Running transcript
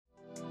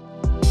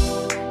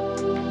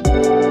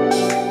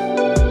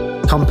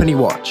Company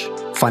Watch,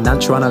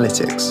 Financial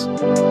Analytics.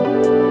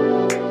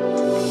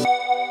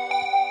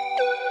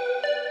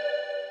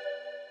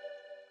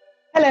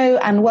 Hello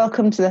and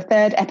welcome to the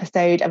third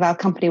episode of our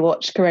Company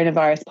Watch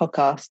Coronavirus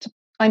podcast.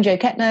 I'm Jo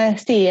Kettner,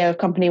 CEO of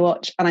Company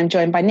Watch, and I'm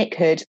joined by Nick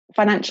Hood,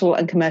 Financial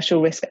and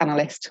Commercial Risk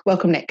Analyst.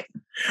 Welcome, Nick.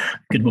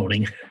 Good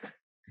morning.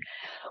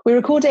 We're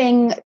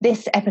recording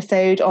this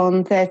episode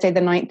on Thursday, the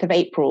 9th of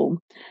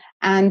April.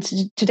 And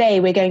today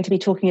we're going to be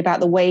talking about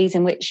the ways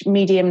in which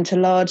medium to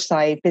large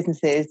size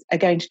businesses are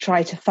going to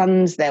try to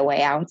fund their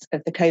way out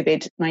of the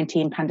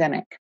COVID-19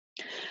 pandemic.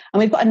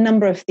 And we've got a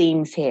number of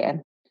themes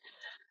here.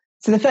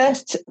 So the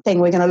first thing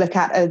we're going to look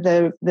at are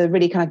the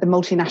really kind of the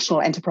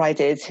multinational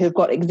enterprises who've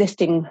got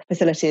existing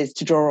facilities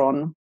to draw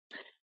on.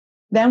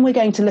 Then we're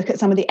going to look at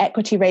some of the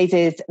equity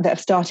raises that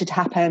have started to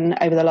happen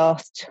over the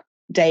last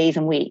days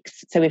and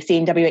weeks. So we've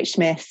seen WH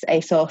Smith,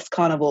 ASOS,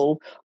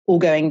 Carnival all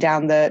going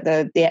down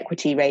the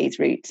equity raise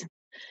route.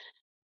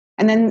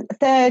 And then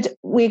third,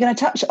 we're going to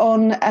touch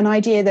on an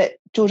idea that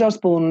George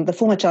Osborne, the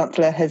former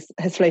Chancellor, has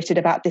floated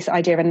about this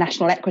idea of a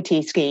national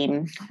equity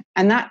scheme.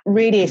 And that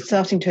really is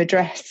starting to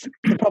address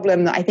the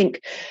problem that I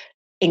think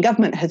in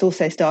government has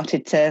also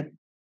started to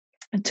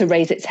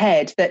raise its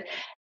head, that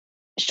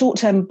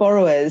short-term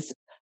borrowers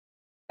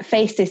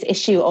face this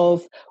issue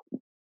of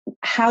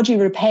how do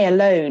you repay a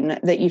loan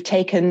that you've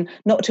taken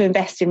not to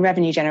invest in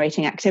revenue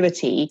generating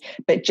activity,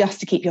 but just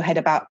to keep your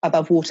head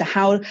above water?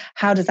 How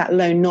does that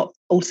loan not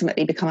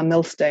ultimately become a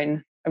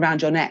millstone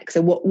around your neck?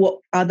 So what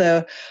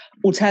other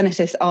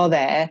alternatives are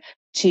there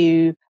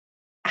to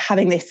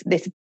having this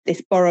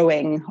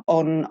borrowing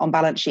on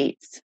balance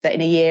sheets that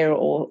in a year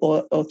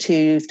or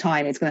two's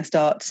time is going to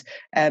start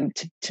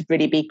to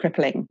really be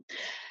crippling?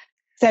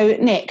 So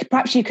Nick,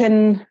 perhaps you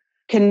can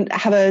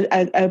have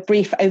a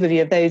brief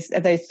overview of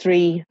those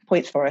 3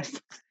 points for us.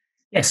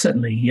 Yes,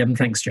 certainly.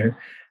 Thanks, Jo.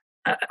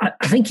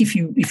 I think if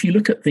you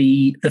look at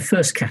the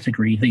first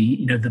category,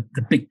 the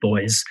big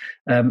boys,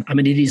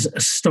 it is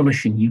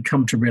astonishing. You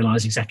come to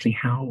realise exactly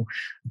how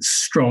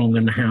strong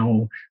and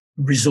how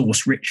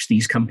resource rich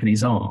these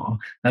companies are,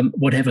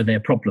 whatever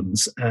their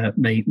problems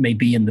may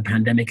be in the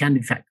pandemic, and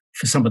in fact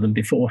for some of them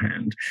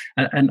beforehand.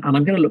 And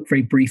I'm going to look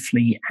very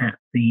briefly at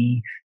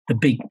the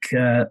big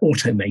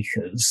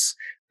automakers,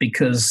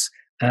 because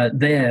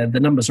there the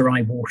numbers are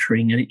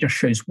eye-watering, and it just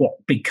shows what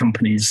big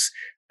companies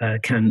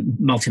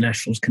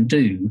multinationals can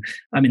do.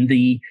 I mean,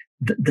 the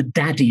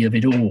daddy of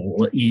it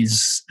all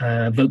is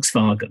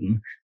Volkswagen,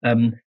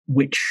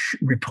 which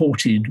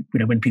reported,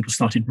 when people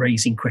started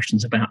raising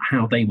questions about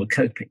how they were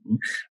coping,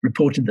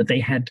 reported that they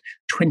had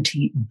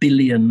 20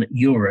 billion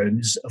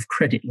euros of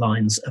credit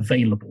lines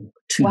available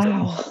to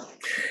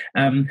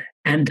them.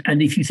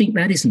 And if you think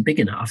that isn't big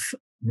enough,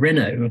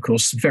 Renault, of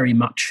course, very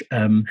much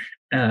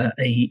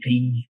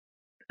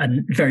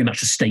very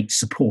much a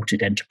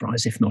state-supported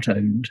enterprise, if not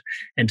owned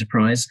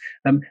enterprise.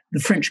 The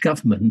French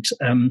government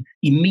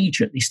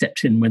immediately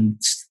stepped in when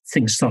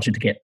things started to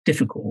get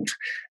difficult,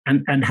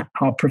 and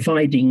are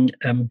providing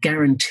loan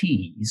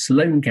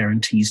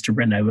guarantees to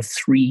Renault of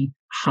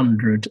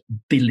 300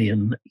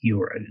 billion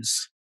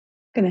euros.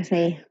 Goodness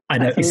me. I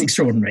know, it's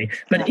extraordinary.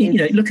 But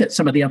look at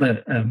some of the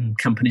other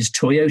companies.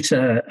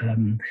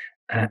 Toyota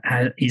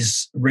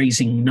is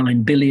raising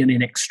 $9 billion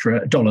in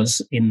extra dollars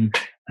in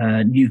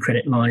new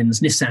credit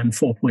lines. Nissan,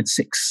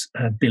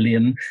 4.6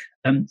 billion.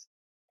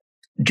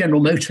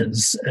 General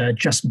Motors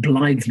just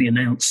blithely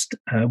announced,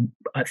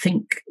 I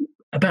think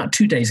about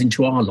 2 days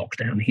into our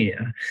lockdown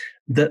here,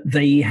 that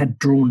they had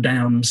drawn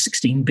down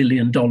 $16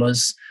 billion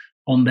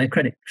on their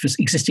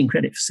existing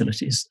credit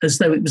facilities, as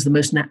though it was the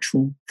most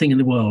natural thing in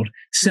the world.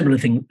 Similar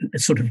thing,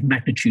 sort of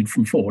magnitude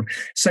from Ford.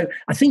 So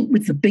I think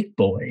with the big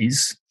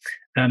boys,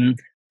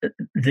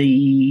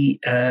 the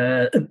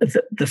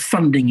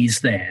funding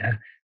is there,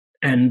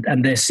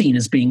 and they're seen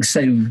as being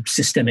so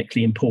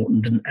systemically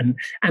important,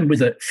 and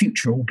with a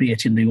future,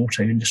 albeit in the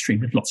auto industry,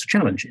 with lots of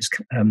challenges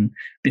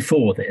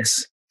before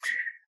this.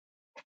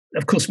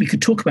 Of course, we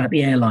could talk about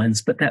the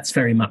airlines, but that's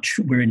very much,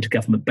 we're into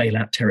government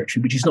bailout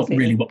territory, which is not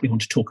really what we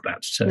want to talk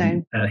about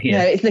here. No,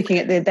 it's looking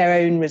at their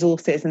own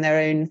resources and their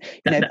own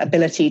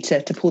ability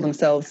to pull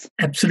themselves.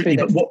 Absolutely.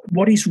 But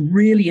what is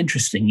really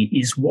interesting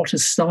is what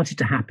has started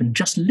to happen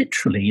just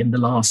literally in the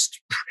last,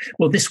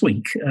 this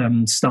week,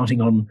 starting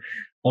on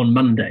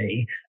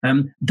Monday.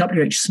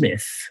 WH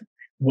Smith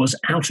was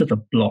out of the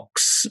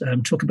blocks.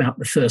 Talk about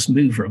the first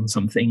mover on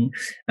something.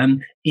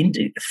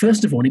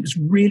 First of all, it was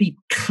really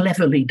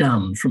cleverly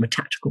done from a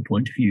tactical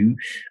point of view.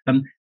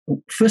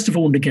 First of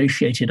all,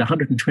 negotiated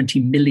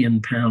 £120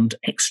 million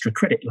extra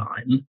credit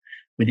line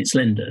with its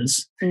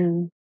lenders.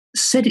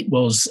 Said it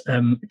was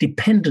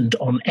dependent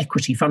on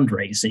equity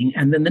fundraising,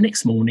 and then the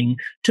next morning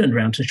turned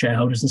around to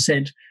shareholders and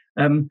said,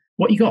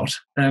 what you got?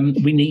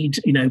 We need,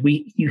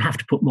 you have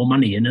to put more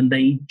money in. And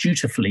they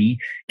dutifully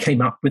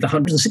came up with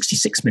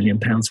 £166 million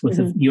worth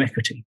of new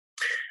equity.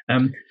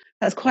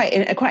 That's quite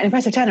an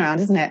impressive turnaround,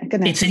 isn't it?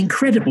 Goodness. It's an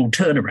incredible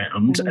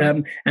turnaround.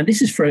 And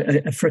this is for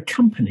a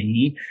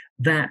company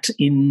that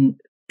in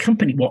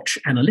Company Watch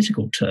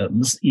analytical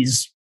terms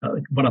is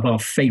one of our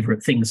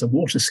favourite things, a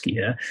water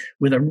skier,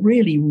 with a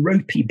really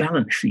ropey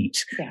balance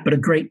sheet, but a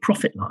great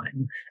profit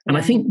line. And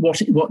I think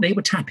what they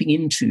were tapping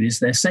into is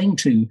they're saying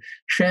to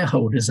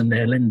shareholders and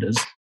their lenders,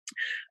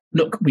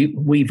 look,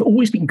 we've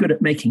always been good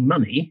at making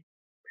money.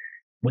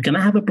 We're going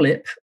to have a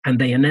blip. And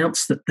they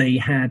announced that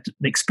they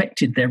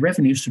expected their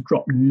revenues to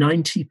drop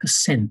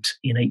 90%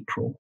 in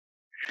April.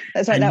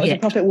 That's right. That was a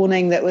profit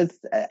warning that was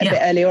a bit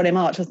earlier on in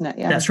March, wasn't it?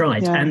 Yeah, that's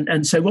right. Yeah.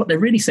 And so what they're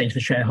really saying to the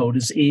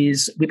shareholders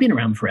is, we've been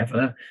around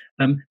forever.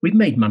 We've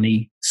made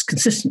money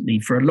consistently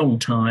for a long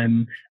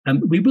time.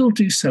 We will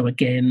do so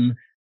again.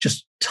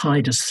 Just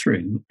tide us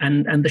through.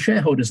 And the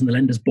shareholders and the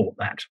lenders bought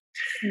that.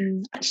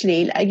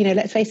 Actually,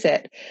 let's face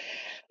it,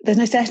 there's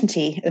no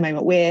certainty at the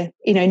moment. We're,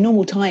 in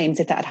normal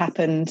times, if that had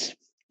happened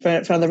for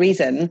another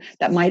reason,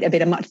 that might have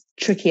been a much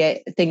trickier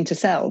thing to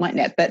sell, mightn't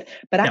it? But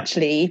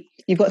actually,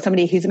 you've got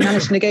somebody who's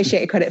managed to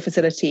negotiate a credit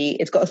facility.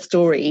 It's got a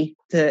story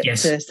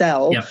to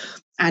sell,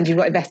 and you've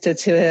got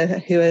investors who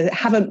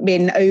haven't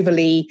been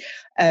overly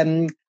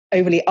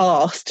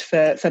asked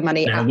for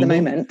money at the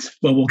moment.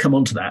 Well, we'll come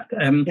on to that.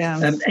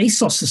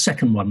 ASOS, the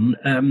second one.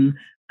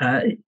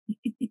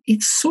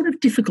 It's sort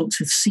of difficult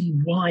to see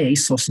why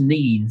ASOS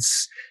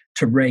needs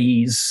to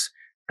raise.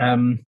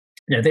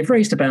 They've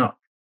raised about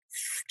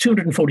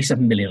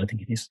 247 million, I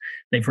think it is.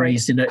 They've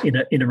raised in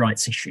a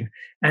rights issue,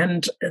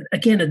 and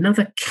again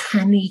another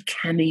canny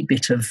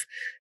bit of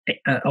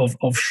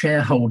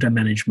shareholder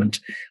management.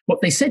 What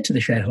they said to the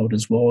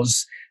shareholders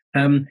was,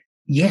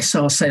 yes,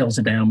 our sales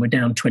are down. We're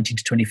down 20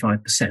 to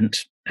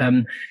 25%.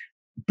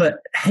 But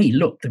hey,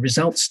 look, the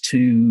results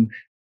to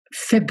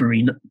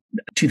February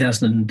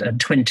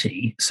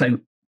 2020. So,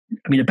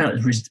 I mean, about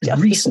as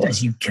recent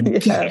as you can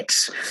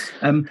get,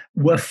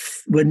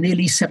 were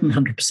nearly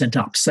 700%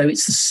 up. So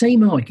it's the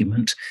same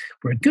argument.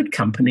 We're a good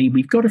company.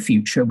 We've got a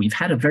future. We've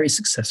had a very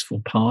successful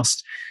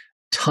past.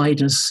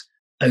 Tide us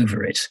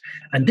over it.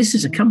 And this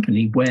is a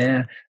company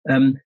where,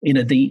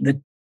 the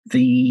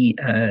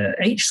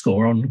H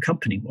score on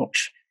Company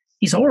Watch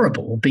is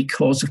horrible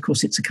because, of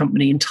course, it's a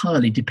company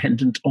entirely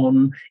dependent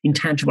on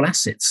intangible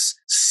assets.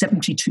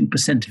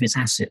 72% of its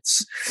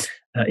assets,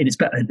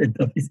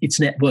 its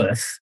net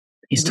worth,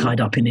 is tied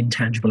up in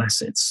intangible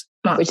assets.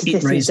 But which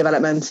is systems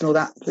development and all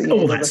that.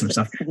 All that sort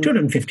of stuff.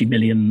 250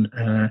 million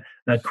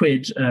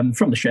quid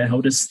from the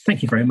shareholders.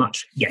 Thank you very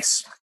much.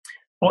 Yes.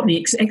 On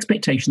the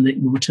expectation that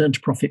it will return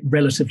to profit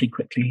relatively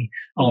quickly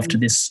after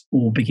this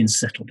all begins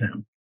to settle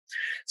down.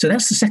 So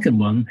that's the second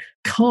one.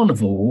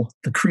 Carnival,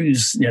 the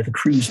cruise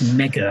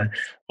mega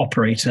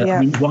operator.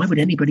 I mean, why would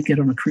anybody get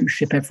on a cruise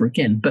ship ever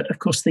again? But of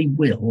course they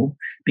will,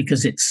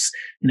 because it's,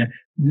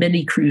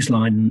 many cruise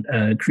line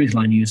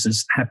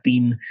users have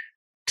been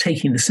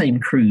taking the same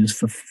cruise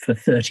for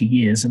 30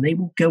 years, and they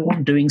will go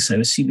on doing so,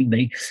 assuming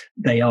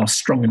they are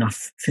strong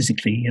enough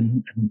physically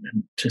and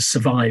to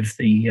survive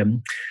the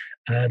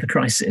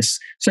crisis.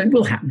 So it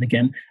will happen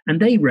again. And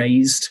they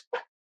raised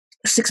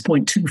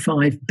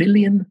 $6.25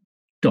 billion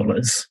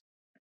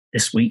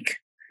this week.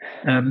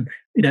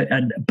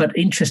 But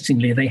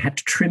interestingly, they had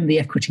to trim the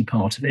equity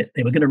part of it.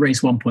 They were going to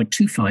raise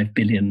 1.25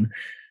 billion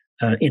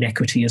in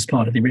equity as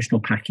part of the original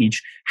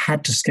package,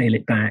 had to scale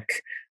it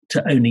back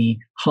to only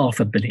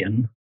 $500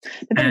 million.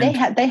 But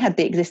they had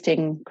the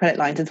existing credit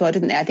lines as well,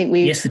 didn't they? I think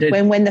yes, they did.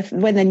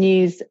 When the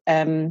news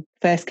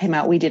first came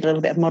out, we did a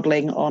little bit of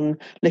modelling on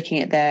looking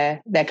at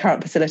their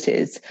current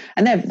facilities,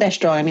 and they're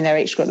strong. I mean, their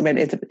H score at the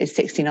moment is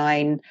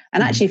 69,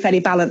 and actually a fairly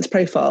balanced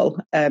profile,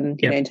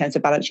 in terms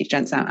of balance sheet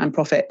strengths and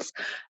profits.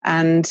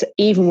 And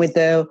even with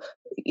the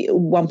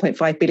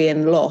 1.5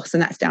 billion loss,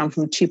 and that's down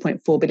from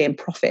 2.4 billion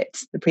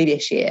profits the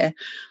previous year,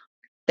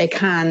 they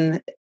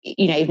can,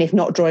 even if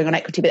not drawing on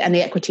equity, and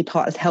the equity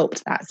part has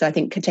helped that. So I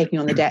think taking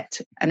on the debt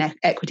and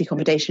equity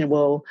combination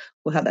will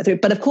help that through.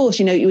 But of course,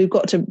 we've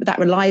got to, that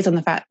relies on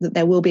the fact that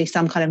there will be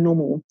some kind of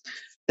normal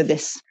for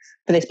this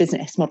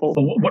business model.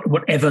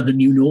 Whatever the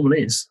new normal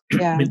is.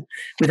 Yeah.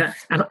 with that.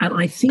 And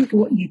I think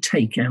what you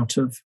take out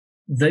of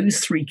those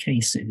three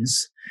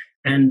cases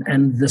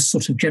and the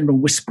sort of general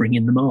whispering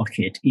in the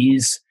market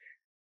is,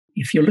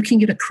 if you're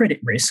looking at a credit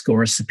risk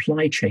or a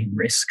supply chain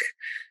risk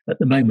at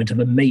the moment of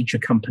a major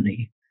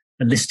company,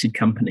 a listed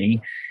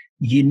company,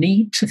 you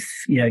need to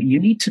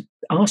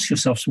ask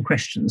yourself some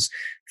questions.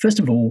 First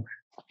of all,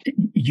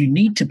 you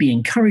need to be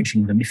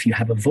encouraging them, if you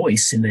have a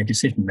voice in their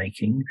decision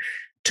making,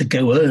 to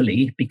go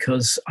early,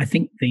 because I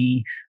think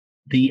the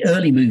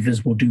early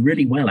movers will do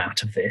really well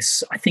out of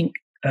this. I think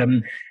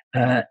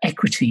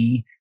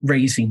equity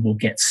raising will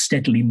get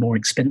steadily more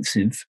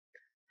expensive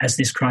as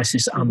this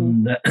crisis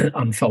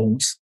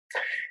unfolds.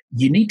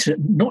 You need to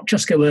not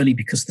just go early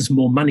because there's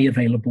more money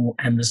available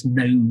and there's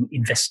no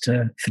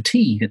investor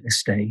fatigue at this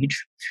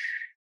stage.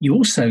 You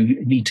also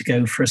need to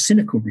go for a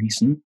cynical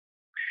reason,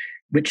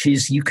 which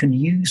is you can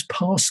use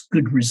past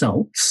good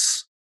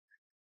results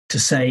to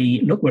say,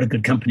 look what a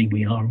good company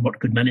we are and what a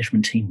good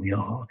management team we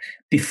are,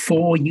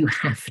 before you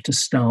have to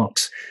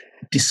start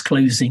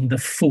disclosing the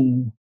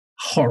full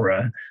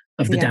horror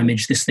of the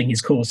damage this thing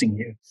is causing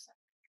you.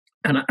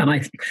 And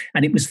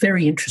it was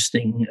very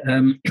interesting.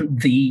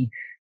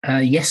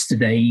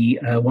 yesterday,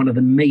 one of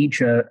the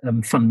major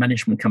fund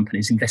management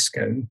companies,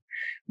 Invesco,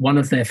 one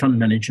of their fund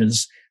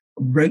managers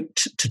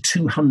wrote to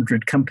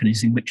 200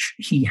 companies in which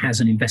he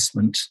has an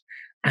investment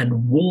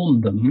and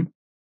warned them.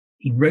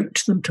 He wrote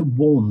to them to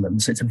warn them.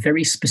 So it's a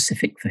very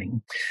specific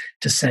thing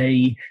to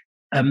say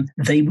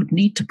they would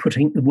need to put, I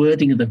think the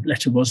wording of the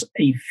letter was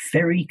a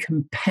very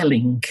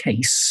compelling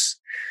case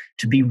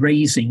to be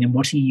raising, and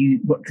what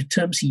the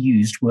terms he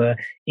used were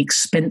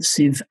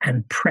expensive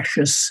and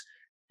precious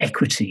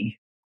equity.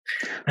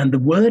 And the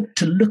word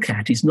to look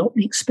at is not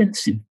the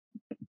expensive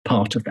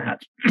part of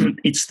that,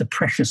 it's the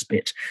precious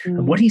bit.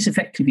 And what he's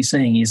effectively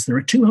saying is there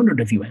are 200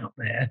 of you out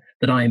there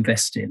that I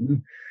invest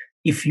in.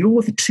 If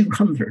you're the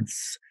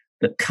 200th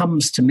that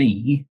comes to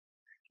me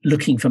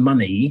looking for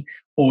money,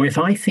 or if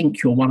I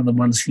think you're one of the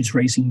ones who's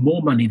raising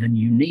more money than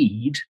you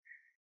need,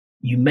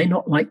 you may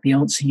not like the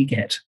answer you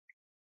get.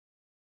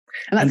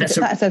 And that's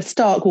a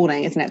stark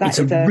warning, isn't it? It's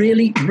a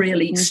really,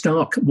 really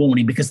stark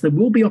warning, because there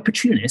will be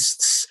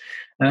opportunists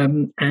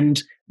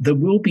and there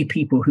will be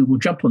people who will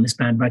jump on this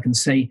bandwagon and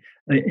say,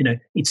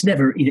 it's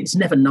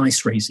never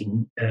nice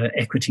raising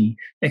equity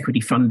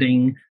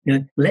funding.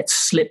 Let's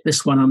slip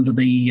this one under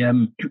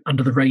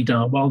the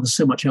radar while there's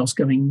so much else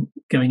going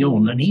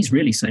on. And he's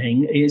really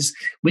saying is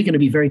we're going to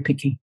be very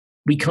picky.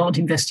 We can't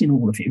invest in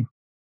all of you.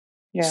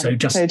 Yeah. So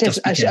just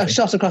a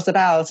shot across the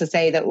bow to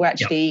say that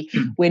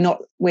we're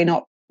not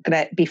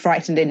going to be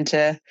frightened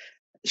into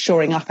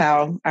shoring up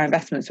our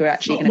investments. We're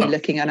actually going to be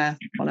looking on a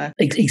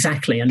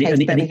exactly, and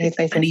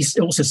he's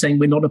also saying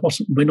we're not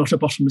a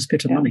bottomless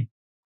pit of money,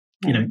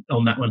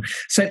 on that one.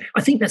 So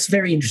I think that's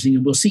very interesting,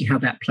 and we'll see how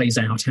that plays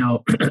out.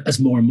 How as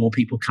more and more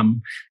people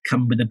come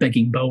with a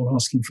begging bowl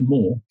asking for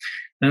more.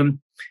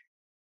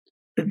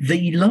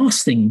 The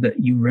last thing that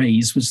you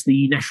raised was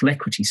the National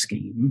Equity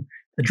Scheme,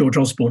 the George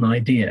Osborne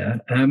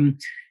idea.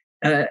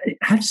 I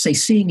have to say,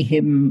 seeing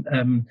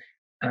him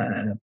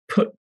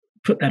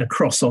put that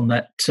across on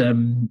that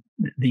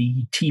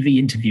the TV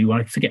interview.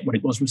 I forget what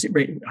it was. Was it?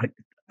 I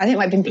think it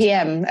might have been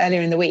PM earlier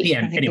in the week.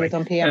 PM, I think anyway. it was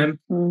on PM.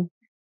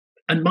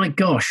 And my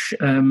gosh,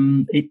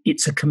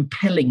 it's a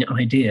compelling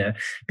idea,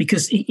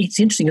 because it's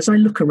interesting as I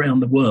look around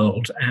the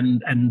world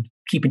and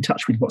keep in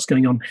touch with what's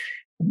going on.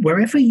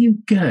 Wherever you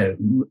go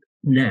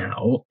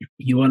now,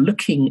 you are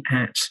looking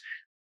at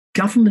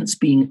governments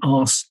being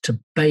asked to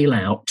bail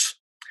out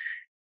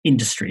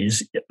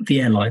industries.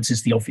 The airlines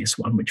is the obvious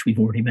one, which we've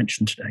already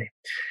mentioned today.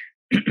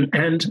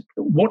 And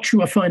what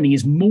you are finding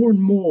is more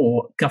and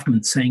more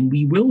governments saying,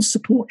 we will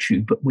support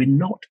you, but we're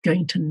not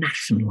going to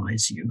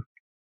nationalise you.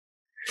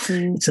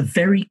 It's a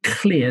very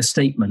clear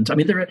statement. I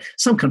mean, there are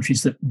some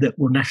countries that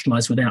will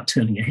nationalise without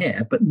turning a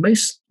hair, but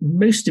most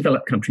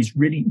developed countries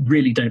really,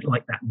 really don't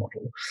like that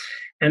model.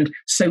 And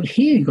so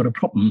here you've got a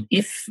problem.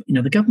 If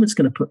the government's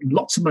going to put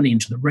lots of money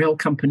into the rail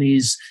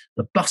companies,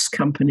 the bus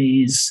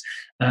companies,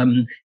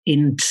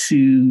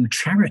 into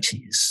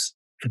charities,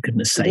 for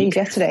goodness sake. Indeed,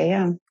 yesterday,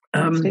 yeah.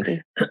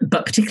 Absolutely.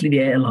 But particularly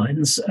the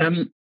airlines.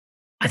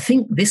 I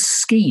think this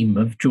scheme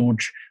of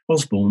George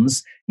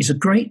Osborne's is a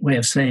great way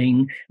of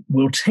saying,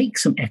 we'll take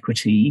some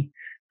equity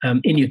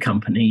in your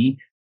company.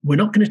 We're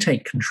not going to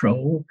take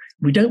control.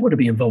 We don't want to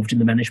be involved in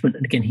the management.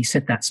 And again, he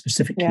said that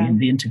specifically in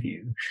the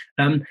interview.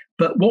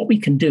 But what we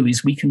can do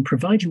is we can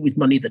provide you with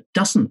money that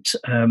doesn't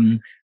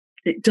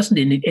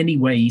in any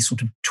way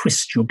sort of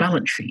twist your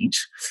balance sheet,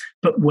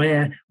 but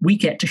where we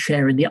get to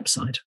share in the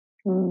upside.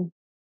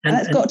 And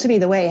that's got to be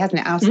the way, hasn't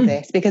it, out of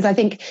this? Because I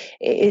think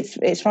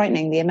it's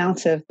frightening, the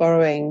amount of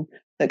borrowing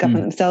that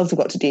government themselves have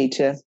got to do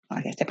to,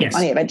 I guess, take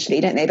money eventually,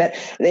 don't they? But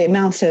the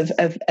amount of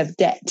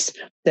debt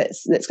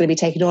that's going to be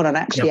taken on, and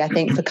actually, I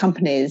think for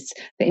companies,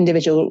 for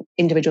individual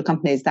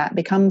companies, that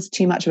becomes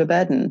too much of a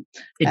burden.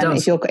 It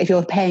does. If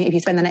you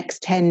spend the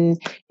next 10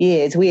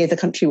 years, we as a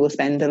country will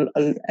spend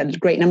a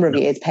great number of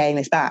years paying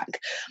this back.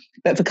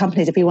 But for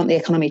companies, if we want the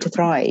economy to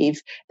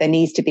thrive, there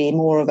needs to be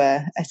more of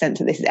a sense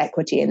that this is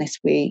equity, and this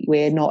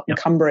we're not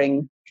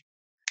encumbering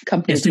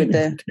companies with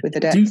the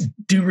debts.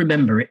 Do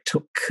remember it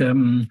took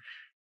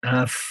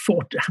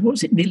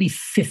nearly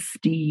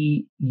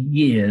 50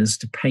 years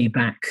to pay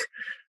back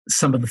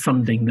some of the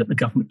funding that the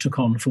government took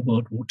on for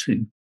World War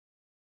II.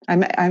 I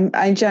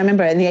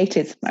remember in the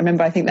 80s.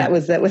 I think that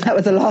was some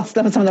of the last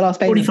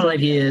payments. 45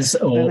 years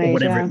or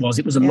whatever it was.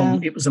 It was a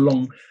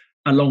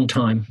long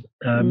time.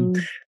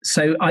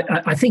 So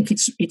I think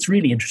it's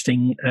really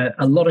interesting.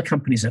 A lot of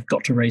companies have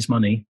got to raise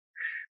money,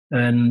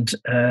 and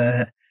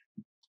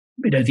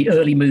the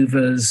early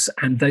movers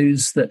and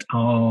those that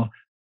are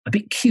a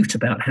bit cute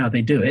about how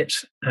they do it,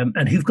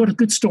 and who've got a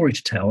good story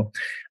to tell.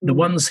 The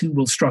ones who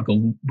will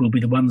struggle will be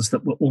the ones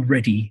that were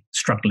already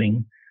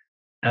struggling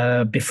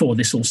before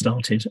this all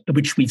started,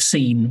 which we've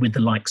seen with the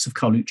likes of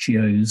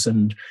Carluccio's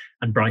and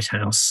Bright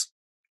House.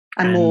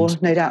 And more,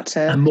 no doubt.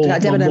 And more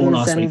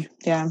last week.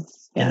 Yeah.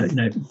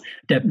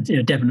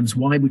 Debenhams,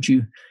 why would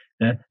you...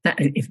 that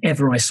if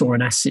ever I saw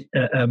an asset...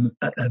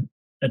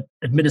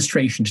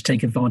 administration to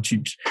take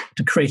advantage,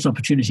 to create an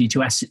opportunity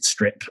to asset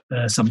strip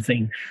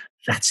something,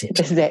 that's it.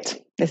 This is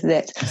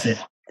it.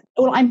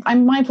 well,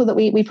 I'm mindful that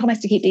we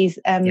promised to keep these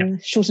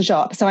short and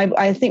sharp. So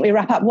I think we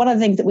wrap up. One of the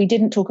things that we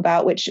didn't talk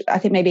about, which I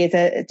think maybe is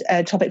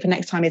a topic for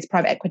next time, is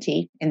private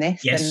equity in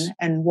this,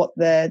 and what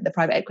the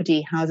private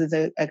equity houses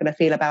are going to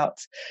feel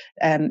about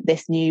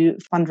this new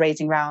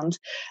fundraising round.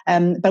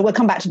 But we'll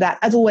come back to that.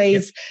 As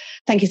always,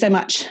 thank you so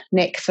much,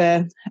 Nick,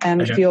 for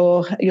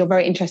your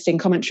very interesting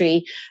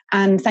commentary.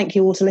 And thank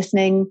you all for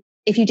listening.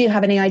 If you do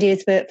have any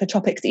ideas for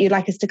topics that you'd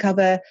like us to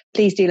cover,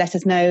 please do let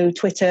us know.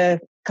 Twitter,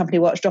 Company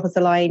Watch, drop us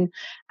a line,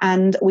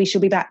 and we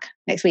shall be back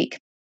next week.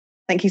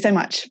 Thank you so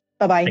much.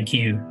 Bye-bye. Thank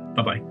you.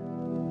 Bye-bye.